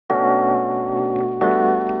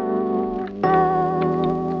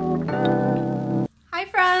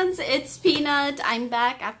friends, it's Peanut. I'm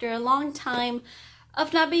back after a long time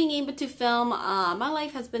of not being able to film. My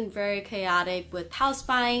life has been very chaotic with house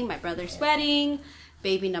buying, my brother's wedding,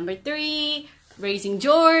 baby number 3, raising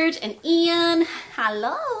George and Ian.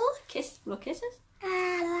 Hello, kiss, little kisses.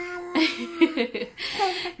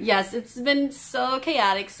 Yes, it's been so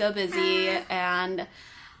chaotic, so busy, and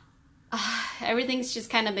everything's just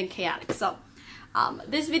kind of been chaotic. So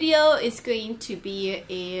this video is going to be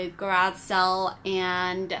a garage sale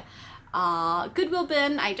and Goodwill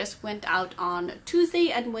bin. I just went out on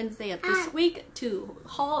Tuesday and Wednesday of this week to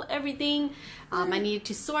haul everything I needed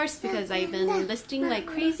to source because I've been listing like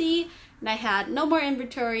crazy and I had no more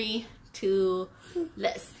inventory to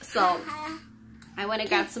list. So I went and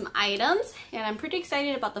got some items and I'm pretty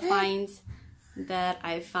excited about the finds that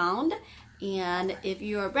I found. And if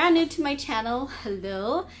you are brand new to my channel,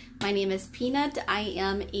 hello, my name is Peanut. I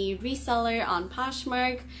am a reseller on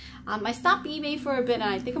Poshmark. I stopped eBay for a bit and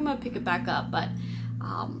I think I'm gonna pick it back up, but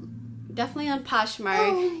definitely on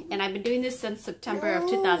Poshmark. And I've been doing this since September of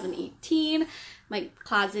 2018. My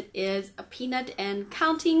closet is a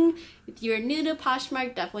Peanutncounting. If you're new to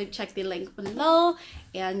Poshmark, definitely check the link below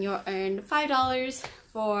and you'll earn $5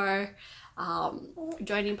 for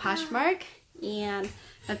joining Poshmark. And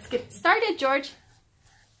let's get started, George.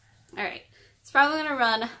 Alright, it's probably gonna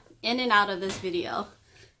run in and out of this video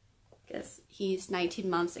because he's 19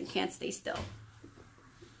 months and can't stay still.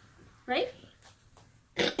 Right?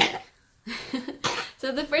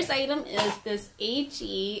 So the first item is this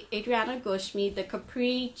AG Adriana Goshmi, the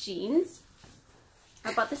Capri jeans.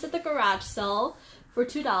 I bought this at the garage sale for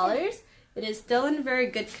 $2. It is still in very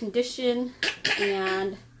good condition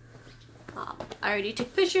and I already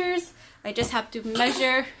took pictures. I just have to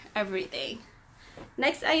measure everything.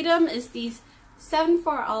 Next item is these 7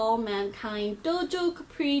 for All Mankind Dojo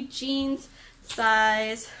Capri jeans,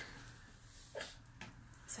 size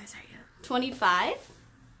are you? 25.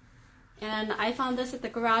 And I found this at the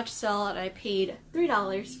garage sale and I paid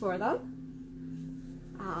 $3 for them.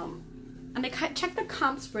 And I checked the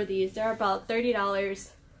comps for these. They're about $30.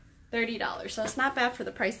 So it's not bad for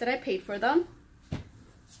the price that I paid for them.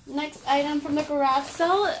 Next item from the garage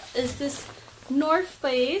sale is this North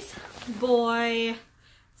Face boy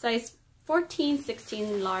size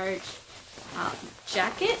 14-16 large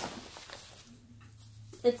jacket.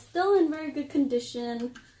 It's still in very good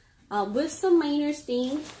condition with some minor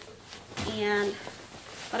stains,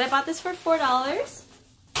 but I bought this for $4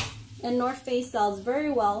 and North Face sells very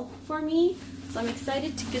well for me, so I'm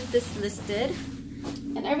excited to get this listed.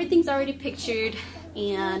 And everything's already pictured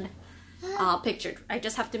and I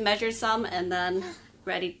just have to measure some and then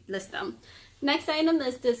ready to list them. Next item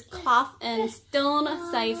is this Cloth and Stone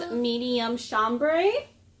size medium chambray.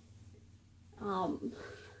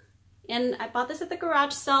 And I bought this at the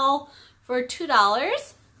garage sale for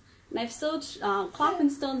 $2. And I've sold Cloth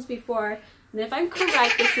and Stones before. And if I'm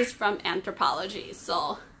correct, this is from Anthropologie.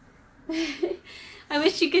 So I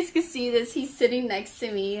wish you guys could see this. He's sitting next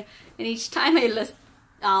to me. And each time I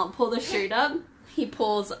pull the shirt up, he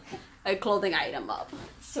pulls a clothing item up.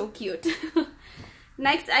 So cute.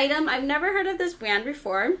 Next item, I've never heard of this brand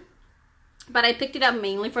before, but I picked it up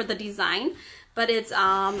mainly for the design. But it's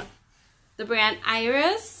the brand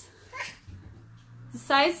Iris,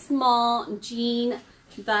 size small jean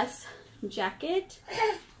vest jacket,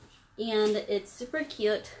 and it's super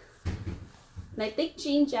cute. And I think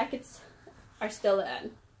jean jackets are still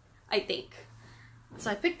in, I think. So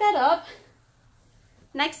I picked that up.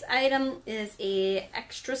 Next item is a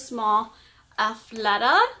extra small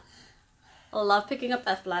Athleta. I love picking up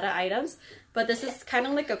Athleta items, but this is kind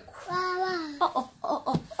of like a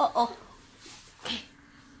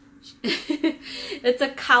okay. It's a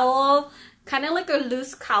cowl, kind of like a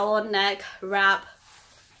loose cowl neck wrap,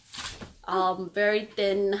 very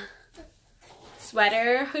thin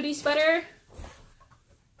sweater, hoodie sweater.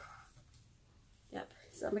 Yep,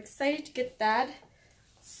 so I'm excited to get that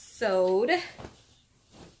sewed.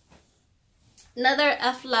 Another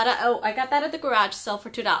Athleta. Oh, I got that at the garage sale for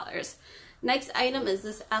 $2. Next item is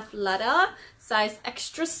this Athleta, size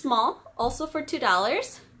extra small, also for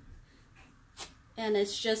 $2. And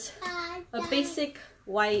it's just a basic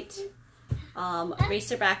white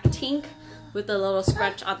racerback tank with a little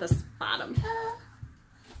scratch on the bottom.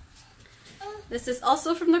 This is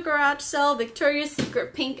also from the garage sale, Victoria's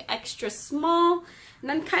Secret pink extra small. And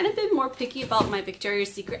I'm kind of been more picky about my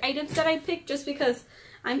Victoria's Secret items that I pick just because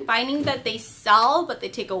I'm finding that they sell, but they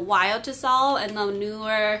take a while to sell, and the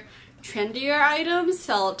newer, trendier items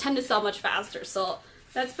tend to sell much faster. So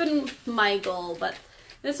that's been my goal. But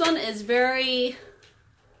this one is in very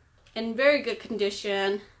good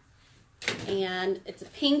condition, and it's a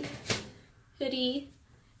pink hoodie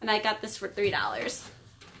and I got this for $3.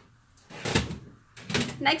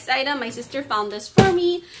 Next item, my sister found this for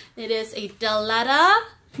me. It is a Deletta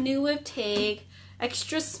New Wave Take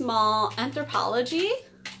extra small Anthropology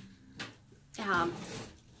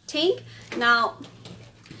tank. Now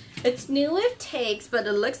it's New Wave Takes, but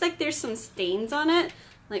it looks like there's some stains on it,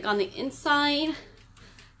 like on the inside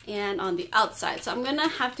and on the outside. So I'm gonna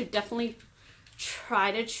have to definitely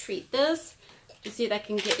try to treat this to see if I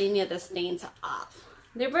can get any of the stains off.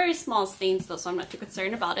 They're very small stains though, so I'm not too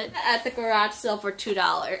concerned about it. At the garage sale for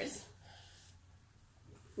 $2.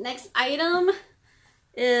 Next item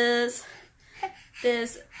is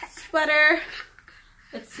this sweater.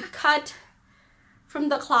 It's cut from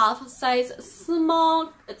the cloth, size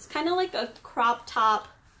small. It's kind of like a crop top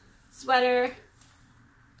sweater,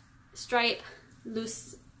 stripe,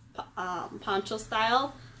 loose poncho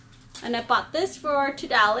style. And I bought this for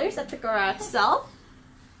 $2 at the garage sale.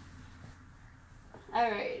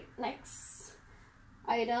 Alright, next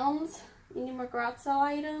items. Any more garage sale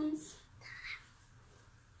items?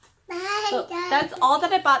 So that's all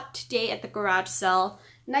that I bought today at the garage sale.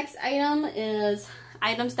 Next item is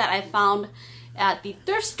items that I found at the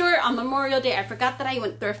thrift store on Memorial Day. I forgot that I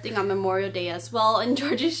went thrifting on Memorial Day as well, and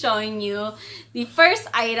George is showing you. The first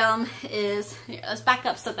item is, let's back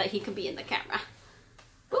up so that he can be in the camera.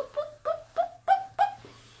 Boop, boop, boop, boop, boop, boop.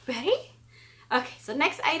 Ready? Okay, so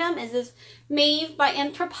next item is this Maeve by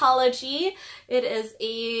Anthropology. It is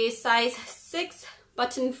a size 6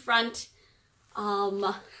 button front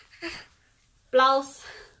blouse.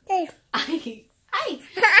 Hey. Come here,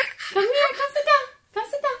 come sit down. Come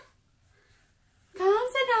sit down. Come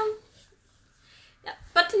sit down. Yeah,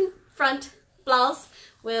 button front blouse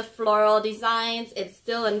with floral designs. It's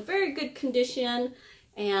still in very good condition,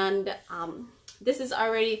 and this is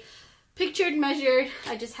already pictured, measured.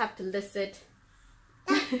 I just have to list it.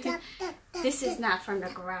 This is not from the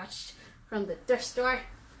garage, from the thrift store.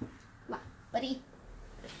 Come on, buddy.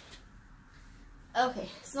 Okay,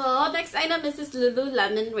 so next item is this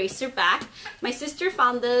Lululemon racer back. My sister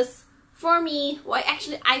found this for me. Well,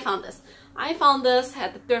 actually, I found this. I found this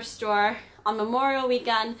at the thrift store on Memorial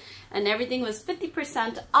weekend, and everything was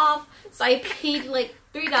 50% off. So I paid like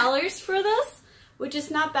 $3 for this, which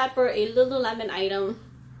is not bad for a Lululemon item.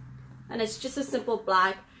 And it's just a simple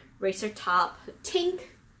black racer top tank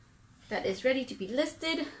that is ready to be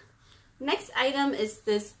listed. Next item is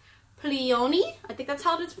this Peony. I think that's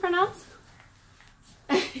how it's pronounced.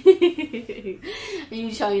 Are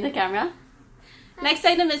you showing the camera? Next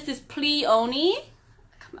item is this Peony.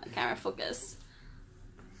 Come on, camera, focus.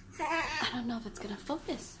 I don't know if it's gonna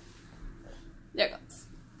focus. There it goes.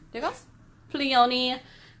 There it goes. Peony,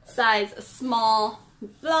 size small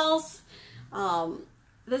blouse.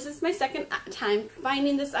 This is my second time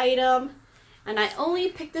finding this item, and I only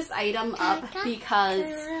picked this item up because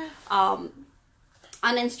on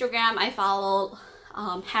Instagram I follow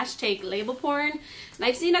hashtag label porn, and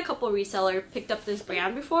I've seen a couple resellers picked up this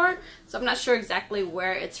brand before, so I'm not sure exactly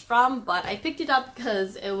where it's from, but I picked it up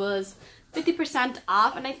because it was 50%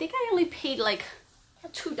 off, and I think I only paid like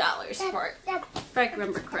 $2 for it, if I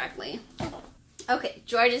remember correctly. Okay,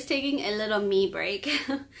 George is taking a little me break.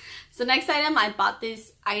 So next item, I bought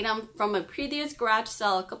this item from a previous garage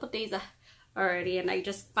sale a couple days already, and I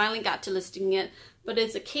just finally got to listing it. But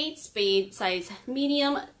it's a Kate Spade size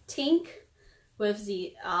medium tank with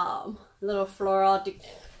the little floral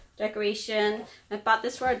decoration. I bought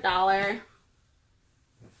this for $1.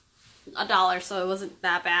 So it wasn't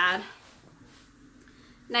that bad.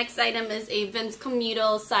 Next item is a Vince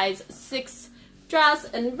Camuto size 6 dress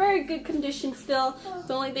in very good condition still.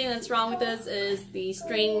 The only thing that's wrong with this is the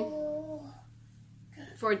string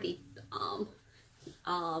for the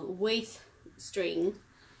waist string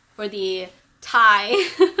for the tie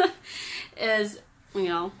is, you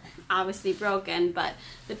know, obviously broken, but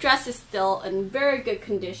the dress is still in very good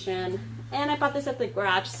condition. And I bought this at the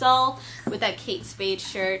garage sale with that Kate Spade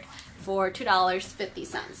shirt for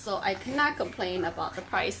 $2.50. So I cannot complain about the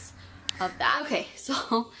price of that. Okay,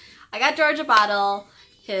 so I got George a bottle.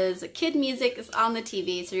 His kid music is on the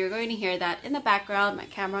TV, so you're going to hear that in the background. My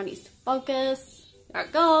camera needs to focus. There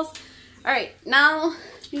it goes. Alright, now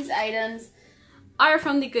these items are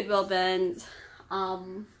from the Goodwill bins.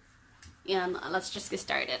 And let's just get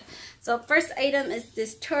started. So first item is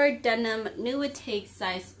this Tour Denim New Wave Take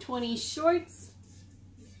size 20 shorts.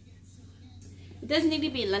 It does need to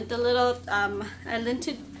be lint a little. I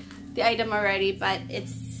linted the item already, but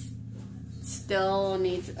it's still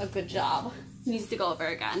needs a good job. Needs to go over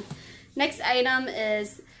again. Next item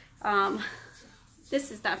is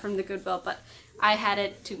this is not from the Goodwill, but I had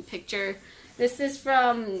it to picture. This is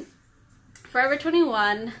from Forever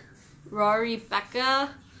 21, Rory Becca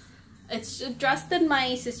It's a dress that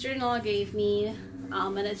my sister-in-law gave me,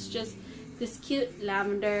 and it's just this cute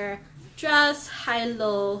lavender dress,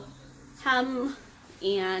 high-low hem,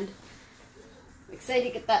 and I'm excited to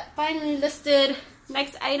get that finally listed.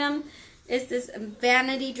 Next item is this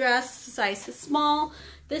vanity dress, size small.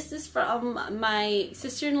 This is from my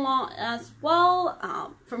sister-in-law as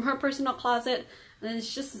well, from her personal closet, and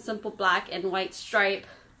it's just a simple black and white stripe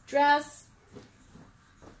dress.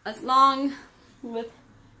 As long with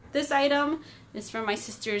this item is from my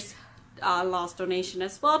sister's last donation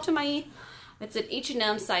as well to my, it's an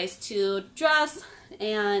H&M size 2 dress,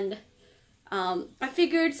 and I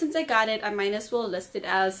figured since I got it, I might as well list it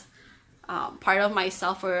as part of my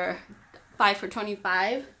sell for 5 for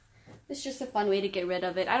 $25. It's just a fun way to get rid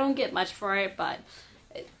of it. I don't get much for it, but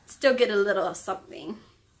I still get a little of something.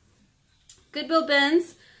 Goodwill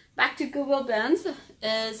bins. Back to Goodwill bins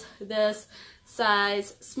is this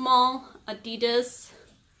size small Adidas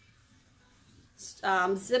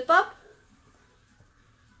zip up.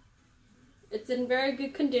 It's in very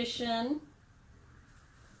good condition,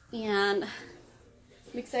 and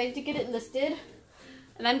I'm excited to get it listed.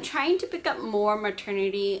 And I'm trying to pick up more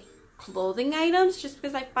maternity clothing items just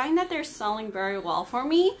because I find that they're selling very well for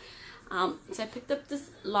me. So I picked up this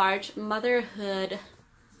large motherhood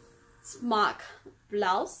smock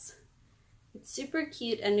blouse. It's super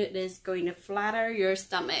cute and it is going to flatter your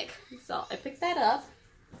stomach. So I picked that up.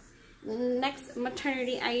 Next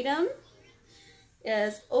maternity item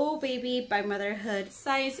is Oh Baby by Motherhood,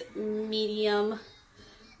 size medium.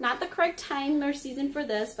 Not the correct time or season for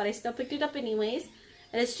this, but I still picked it up anyways.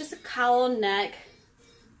 And it's just a cowl neck,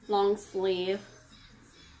 long sleeve,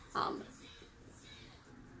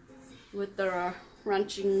 with the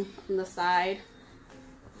runching on the side.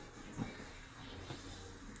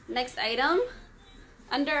 Next item,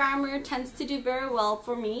 Under Armour tends to do very well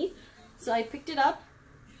for me, so I picked it up.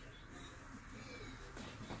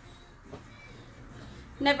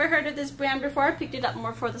 Never heard of this brand before. I picked it up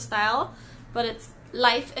more for the style, but it's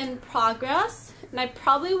Life in Progress, and I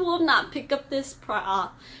probably will not pick up this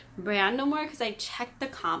brand no more because I checked the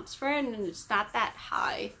comps for it and it's not that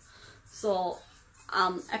high. So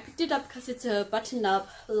I picked it up because it's a button up.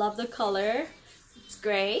 Love the color. It's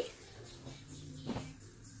gray.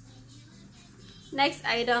 Next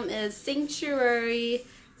item is Sanctuary,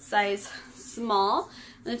 size small,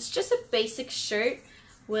 and it's just a basic shirt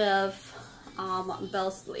with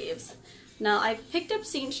bell sleeves. Now I picked up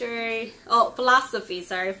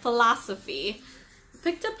Philosophy.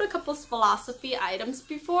 Picked up a couple Philosophy items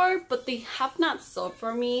before, but they have not sold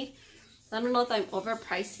for me. I don't know if I'm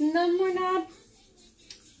overpricing them or not,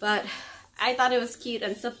 but I thought it was cute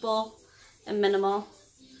and simple and minimal.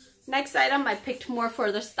 Next item, I picked more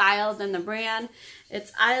for the style than the brand.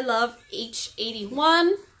 It's I Love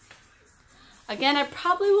H81. Again, I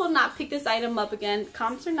probably will not pick this item up again.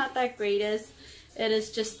 Comps are not that greatest. It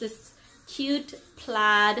is just this cute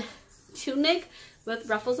plaid tunic with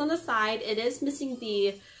ruffles on the side. It is missing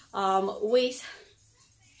the waist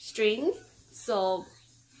string, so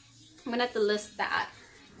I'm gonna have to list that.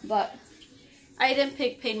 But I didn't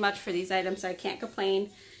pay much for these items, so I can't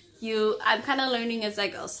complain. I'm kind of learning as I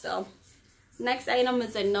go still. Next item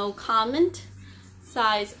is a no comment,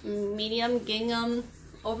 size medium gingham,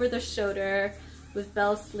 over the shoulder with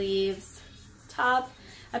bell sleeves top.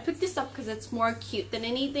 I picked this up because it's more cute than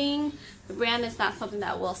anything. The brand is not something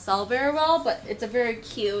that will sell very well, but it's a very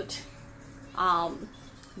cute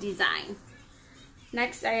design.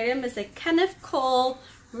 Next item is a Kenneth Cole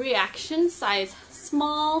Reaction, size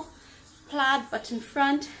small, plaid button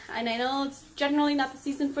front. And I know it's generally not the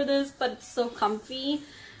season for this, but it's so comfy.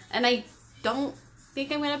 And I don't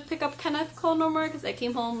think I'm gonna pick up Kenneth Cole no more because I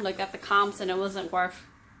came home, looked at the comps, and it wasn't worth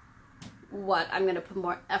what I'm gonna put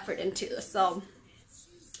more effort into. So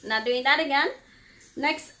not doing that again.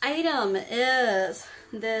 Next item is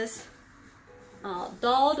this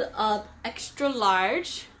dolled up extra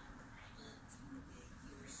large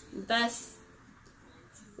vest,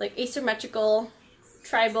 like asymmetrical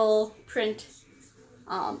tribal print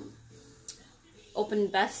open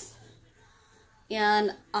vest.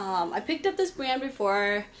 And I picked up this brand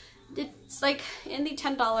before. It's like in the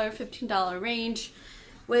 $10, $15 range,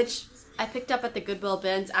 which I picked up at the Goodwill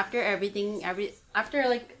bins after everything, after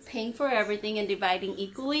like paying for everything and dividing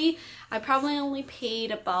equally. I probably only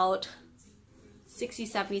paid about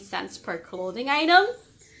 60-70 cents per clothing item.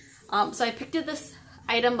 So I picked this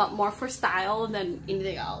item up more for style than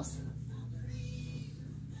anything else.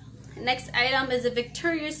 Next item is a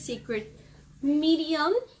Victoria's Secret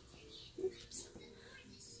medium. Oops.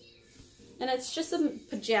 And it's just a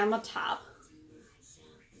pajama top.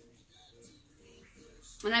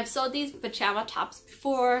 And I've sold these pajama tops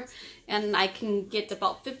before, and I can get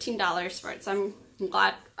about $15 for it. So I'm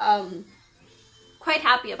glad, quite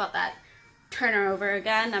happy about that turnover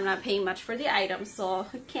again. I'm not paying much for the item, so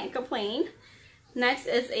I can't complain. Next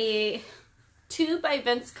is a 2 by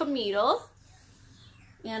Vince Camuto,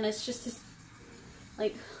 and it's just this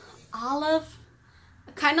like olive,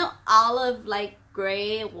 kind of olive like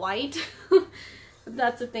gray white.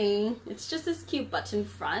 That's a thing. It's just this cute button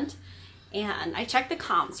front, and I checked the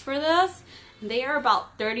comps for this. They are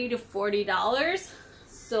about $30 to $40,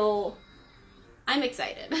 so I'm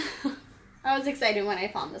excited. I was excited when I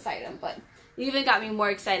found this item, but it even got me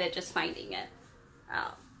more excited just finding it.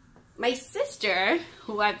 My sister,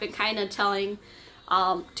 who I've been kind of telling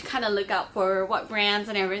to kind of look out for what brands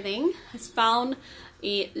and everything, has found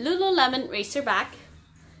a Lululemon racerback.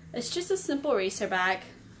 It's just a simple racerback,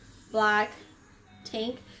 black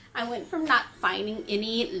tank. I went from not finding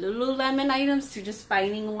any Lululemon items to just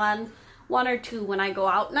finding one or two when I go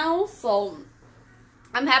out now, so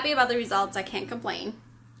I'm happy about the results. I can't complain.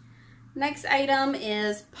 Next item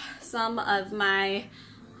is some of my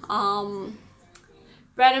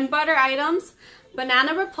bread and butter items.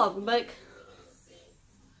 Banana Republic,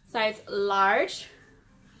 size large,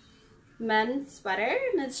 men's sweater,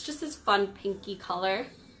 and it's just this fun pinky color.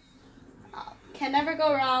 Can never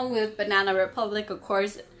go wrong with Banana Republic. Of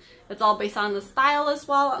course, it's all based on the style as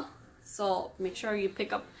well, so make sure you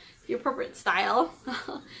pick up the appropriate style.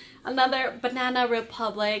 Another Banana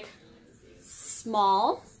Republic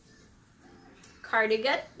small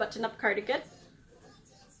cardigan, button-up cardigan.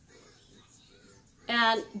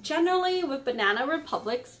 And generally with Banana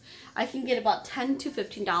Republics, I can get about $10 to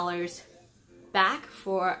 $15 back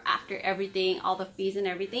for after everything, all the fees and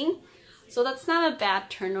everything. So that's not a bad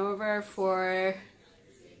turnover for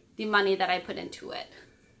the money that I put into it.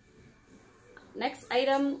 Next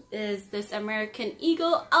item is this American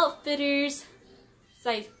Eagle Outfitters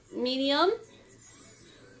size medium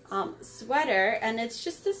sweater, and it's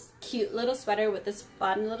just this cute little sweater with this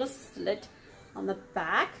fun little slit on the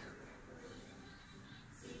back.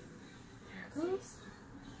 There it goes.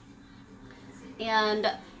 And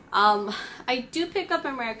I do pick up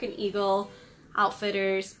American Eagle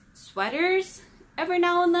Outfitters sweaters every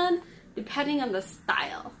now and then, depending on the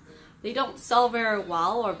style. They don't sell very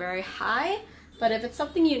well or very high, but if it's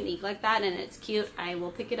something unique like that and it's cute, I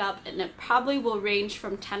will pick it up, and it probably will range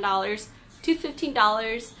from $10 to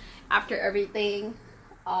 $15 after everything.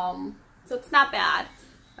 So it's not bad,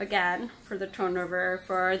 again, for the turnover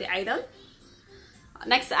for the item.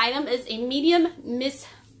 Next item is a medium Miss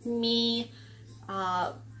Me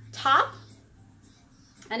top,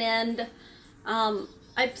 and then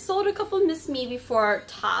I've sold a couple Miss Me before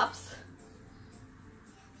tops,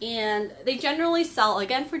 and they generally sell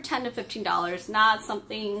again for $10 to $15. Not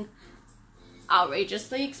something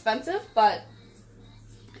outrageously expensive, but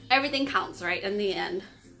everything counts, right, in the end,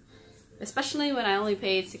 especially when I only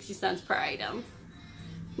paid 60 cents per item.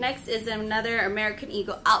 Next is another American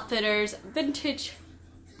Eagle Outfitters vintage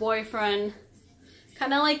boyfriend,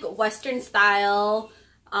 kind of like Western style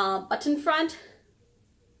button front,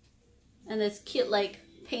 and this cute like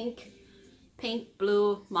pink,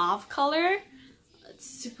 blue, mauve color. It's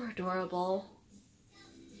super adorable.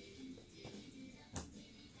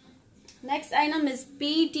 Next item is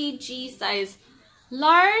BDG size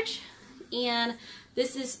large, and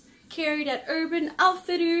this is carried at Urban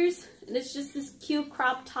Outfitters, and it's just this cute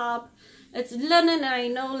crop top. It's linen, and I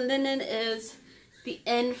know linen is the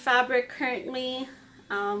in fabric currently.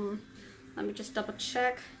 Let me just double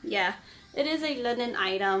check. Yeah, it is a linen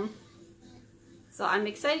item, so I'm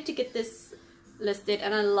excited to get this listed,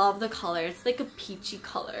 and I love the color. It's like a peachy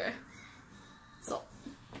color, so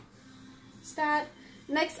it's that.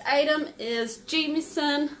 Next item is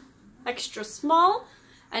Jameson extra small.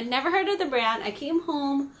 I'd never heard of the brand. I came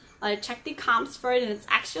home, I checked the comps for it, and it's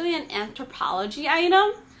actually an Anthropologie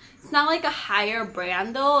item. It's not like a higher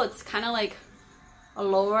brand though, it's kind of like a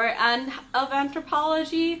lower end of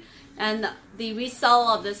Anthropologie, and the resale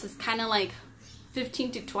of this is kind of like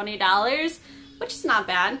 $15 to $20, which is not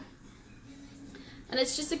bad. And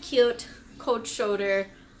it's just a cute coat shoulder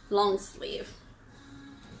long sleeve.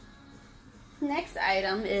 Next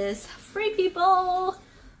item is Free People.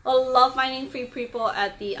 I love finding Free People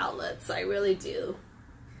at the outlets, I really do.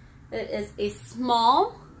 It is a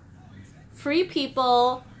small Free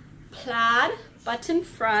People plaid button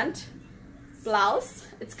front blouse.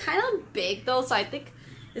 It's kind of big though, so I think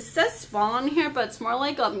it says small on here, but it's more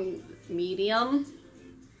like a medium,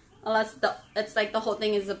 unless it's like the whole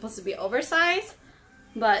thing is supposed to be oversized.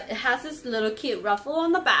 But it has this little cute ruffle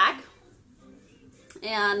on the back,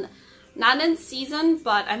 and not in season,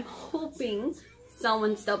 but I'm hoping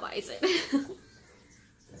someone still buys it.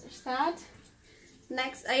 There's that.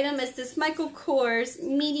 Next item is this Michael Kors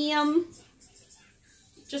medium.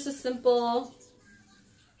 Just a simple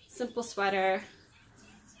sweater.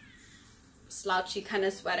 Slouchy kind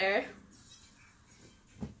of sweater.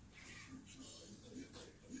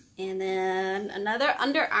 And then another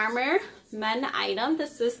Under Armour men item.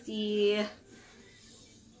 This is the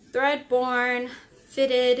thread-borne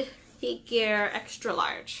fitted Heat Gear extra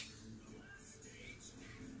large.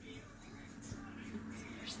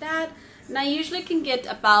 There's that. And I usually can get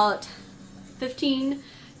about 15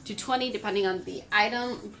 to 20 depending on the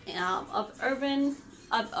item of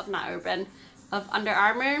Under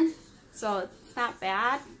Armour. So it's not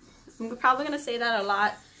bad. I'm probably gonna say that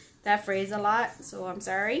phrase a lot, so I'm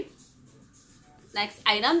sorry. Next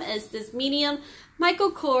item is this medium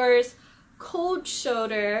Michael Kors cold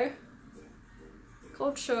shoulder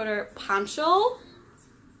poncho.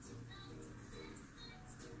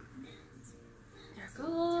 There it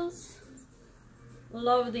goes.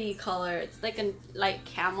 Love the color. It's like a light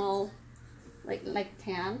camel, like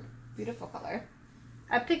tan. Beautiful color.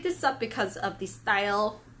 I picked this up because of the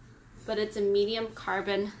style, but it's a medium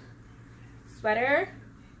carbon sweater.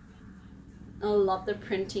 I love the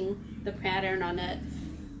printing, the pattern on it.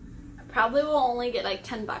 I probably will only get like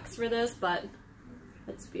 10 bucks for this, but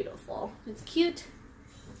it's beautiful. It's cute.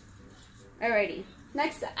 Alrighty,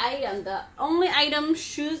 next item, the only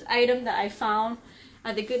shoes item that I found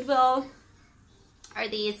at the Goodwill are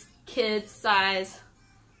these kids size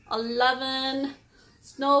 11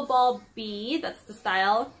 Snowball B, that's the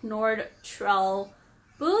style, Nord Trail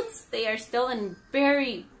boots. They are still in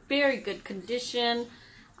very, very good condition.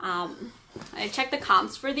 I checked the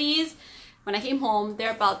comps for these. When I came home,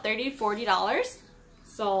 they're about $30 to $40.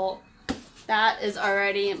 So that is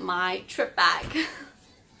already my trip back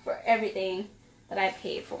for everything that I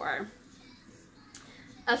paid for.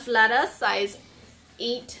 Athleta size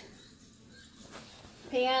 8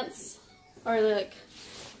 pants, or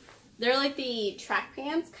they're like the track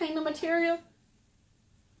pants kind of material.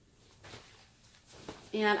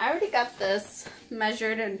 And I already got this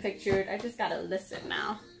measured and pictured. I just gotta listen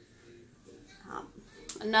now.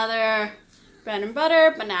 Another Bread and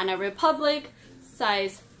Butter Banana Republic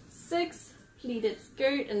size 6 pleated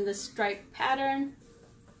skirt in the striped pattern.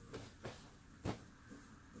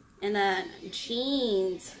 And then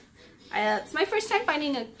jeans. It's my first time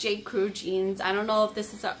finding a J. Crew jeans. I don't know if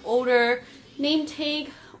this is an older name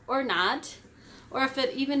tag or not, or if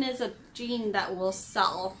it even is a jean that will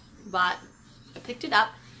sell, but I picked it up.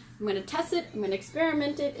 I'm going to test it. I'm going to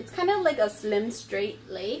experiment it. It's kind of like a slim straight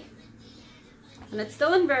leg, and it's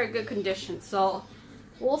still in very good condition, so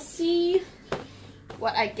we'll see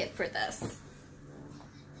what I get for this.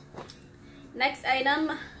 Next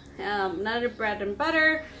item, another Bread and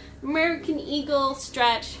Butter American Eagle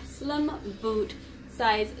stretch slim boot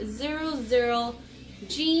size 00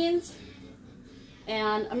 jeans.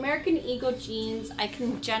 And American Eagle jeans I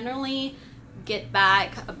can generally get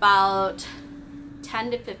back about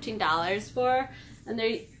 $10 to $15 for, and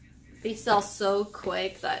they sell so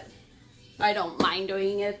quick that I don't mind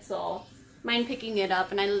doing it, so mind picking it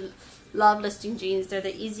up. And I love listing jeans. They're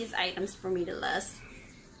the easiest items for me to list.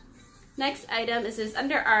 Next item is this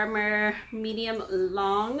Under Armour medium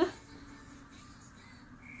long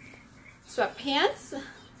sweatpants.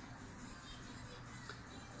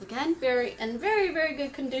 Again, very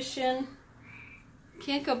good condition.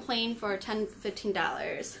 Can't complain for $10 to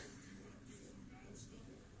 $15.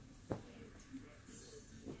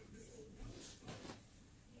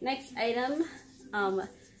 Next item,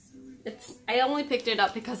 I only picked it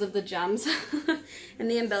up because of the gems and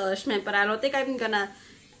the embellishment, but I don't think I'm gonna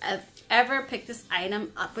ever pick this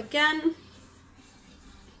item up again.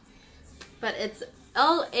 But it's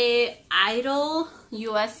LA Idol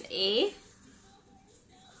USA.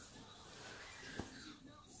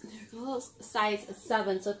 There it goes, size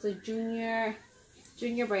 7, so it's a junior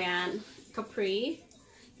brand, Capri.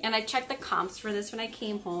 And I checked the comps for this when I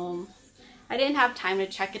came home. I didn't have time to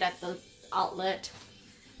check it at the outlet.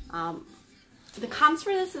 The comps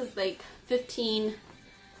for this is like $10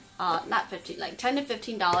 to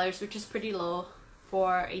 $15, which is pretty low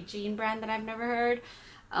for a jean brand that I've never heard.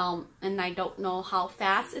 And I don't know how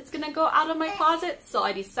fast it's gonna go out of my closet, so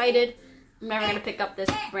I decided I'm never gonna pick up this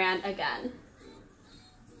brand again.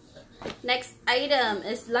 Next item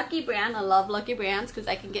is Lucky Brand. I love Lucky Brands because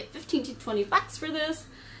I can get 15 to 20 bucks for this.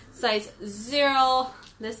 Size 0.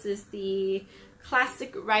 This is the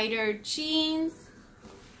classic Rider jeans.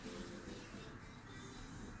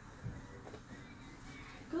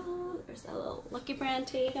 There's a little Lucky Brand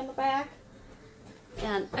tag on the back.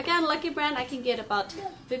 And again, Lucky Brand I can get about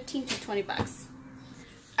 15 to 20 bucks.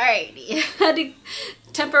 Alrighty, had to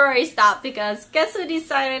temporary stop because guess who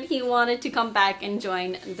decided he wanted to come back and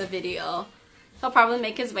join the video. He'll probably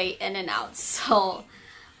make his way in and out, so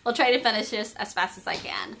I'll try to finish this as fast as I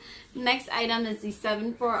can. Next item is the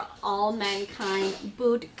 7 for All Mankind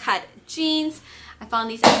boot cut jeans. I found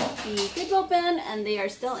these at the Goodwill bin and they are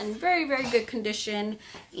still in very, very good condition.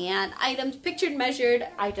 And items pictured, measured,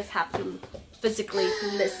 I just have to physically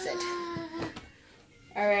list it.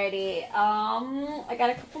 Alrighty, I got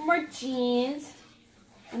a couple more jeans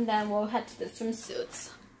and then we'll head to the swimsuits.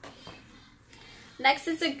 Next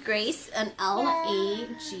is a Grace and LA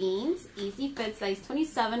jeans, easy fit, size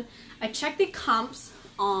 27. I checked the comps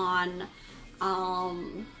on,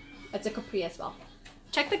 it's a capri as well.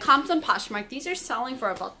 Check the comps on Poshmark. These are selling for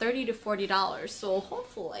about $30 to $40, so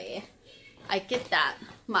hopefully I get that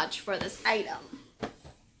much for this item.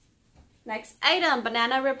 Next item,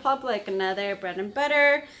 Banana Republic, another bread and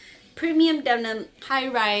butter, premium denim,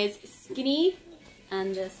 high-rise, skinny,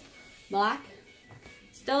 and this black,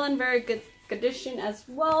 still in very good condition as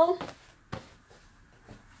well.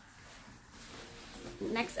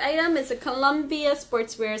 Next item is a Columbia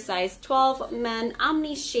sportswear, size 12, men,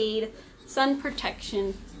 omni shade, sun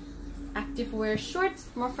protection, activewear shorts,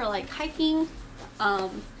 more for like hiking.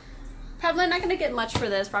 Probably not gonna get much for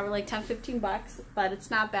this, probably like 10-15 bucks, but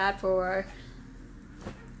it's not bad for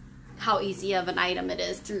how easy of an item it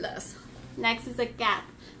is to list. Next is a Gap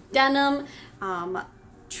denim,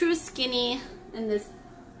 true skinny in this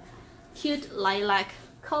cute lilac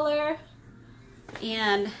color,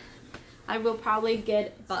 and I will probably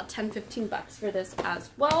get about 10-15 bucks for this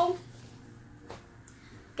as well.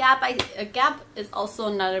 Gap is also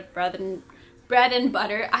another bread and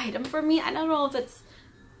butter item for me. I don't know if it's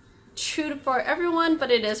true for everyone, but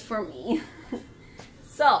it is for me.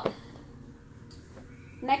 So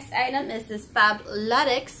next item is this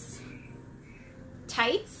Fabletics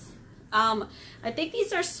tights. I think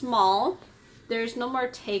these are small. There's no more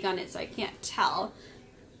tag on it, so I can't tell,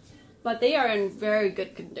 but they are in very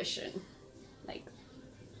good condition. Like,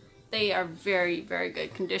 they are very, very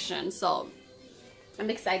good condition, so I'm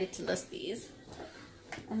excited to list these.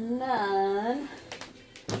 And then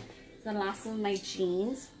the last one of my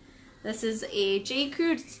jeans. This is a J.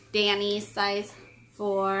 Crew Danny size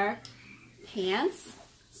 4 pants,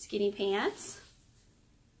 skinny pants.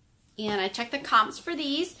 And I checked the comps for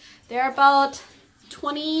these. They're about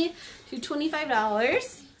 $20 to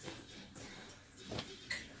 $25.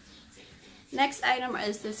 Next item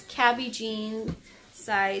is this Cabby jean,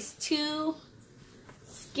 size 2,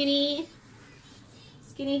 skinny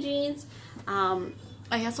jeans.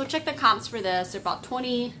 I also checked the comps for this. They're about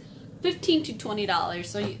 $15 to $20,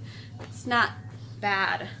 so it's not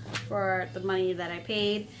bad for the money that I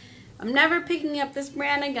paid. I'm never picking up this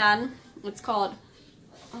brand again. It's called,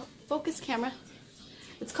 focus camera.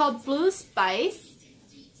 It's called Blue Spice.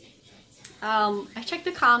 I checked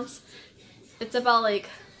the comps. It's about like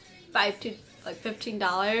 $5 to like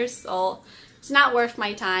 $15, so it's not worth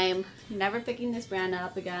my time. Never picking this brand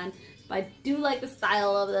up again. But I do like the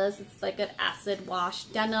style of this. It's like an acid wash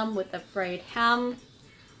denim with a frayed hem.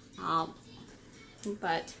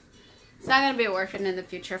 But it's not going to be worth it in the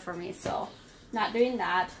future for me, so not doing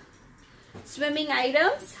that. Swimming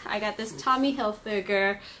items. I got this Tommy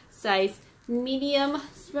Hilfiger size medium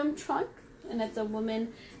swim trunk, and it's a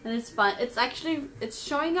woman, and it's fun. It's actually, it's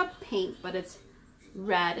showing up pink, but it's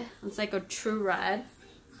red. It's like a true red.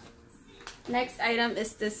 Next item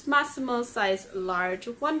is this Massimo size large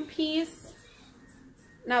one piece.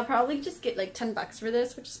 Now I'll probably just get like 10 bucks for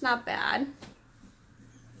this, which is not bad.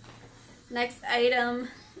 Next item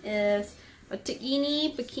is a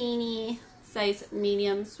Tahini bikini size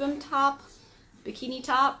medium swim top, bikini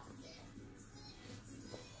top.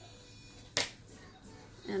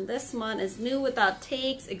 And this one is new without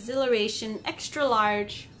takes, exhilaration, extra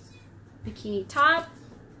large bikini top.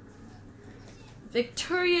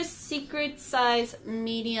 Victoria's Secret size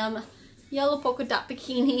medium yellow polka dot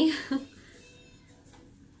bikini.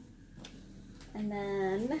 And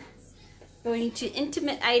then going to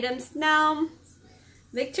intimate items now.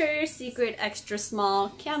 Victoria's Secret extra small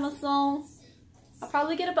camisole. I'll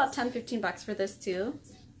probably get about 10-15 bucks for this too,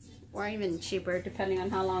 or even cheaper depending on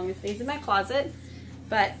how long it stays in my closet.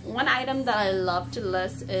 But one item that I love to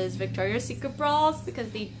list is Victoria's Secret bras,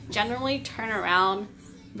 because they generally turn around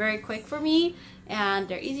very quick for me, and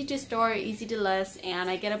they're easy to store, easy to list, and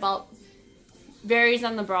I get about, varies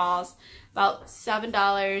on the bras, about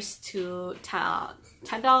 $7 to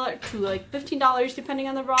 $10 to like $15 depending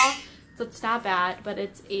on the bra, so it's not bad. But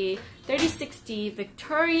it's a 3060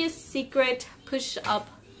 Victoria's Secret push-up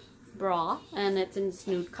bra, and it's in this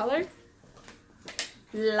nude color.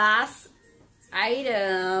 Last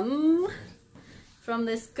item from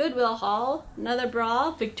this Goodwill haul. Another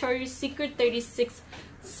bra, Victoria's Secret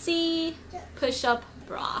 36C push-up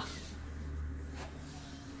bra.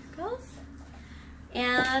 There it goes.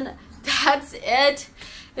 And that's it.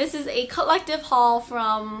 This is a collective haul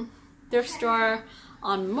from thrift store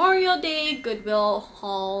on Memorial Day, Goodwill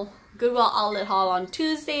outlet haul on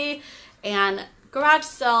Tuesday, and garage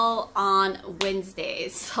sale on Wednesday.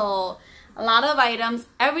 So a lot of items.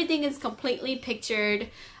 Everything is completely pictured.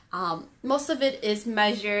 Most of it is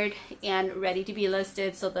measured and ready to be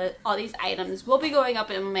listed, so that all these items will be going up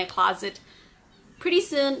in my closet pretty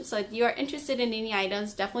soon. So if you are interested in any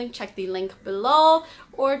items, definitely check the link below,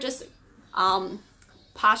 or just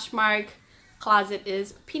Poshmark closet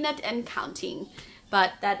is Peanutncounting.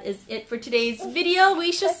 But that is it for today's video.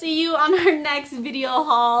 We shall see you on our next video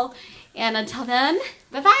haul. And until then,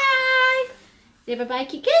 bye-bye. Say bye-bye,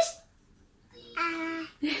 kiss.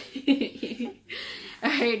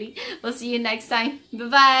 Alrighty, we'll see you next time.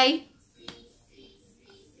 Bye-bye.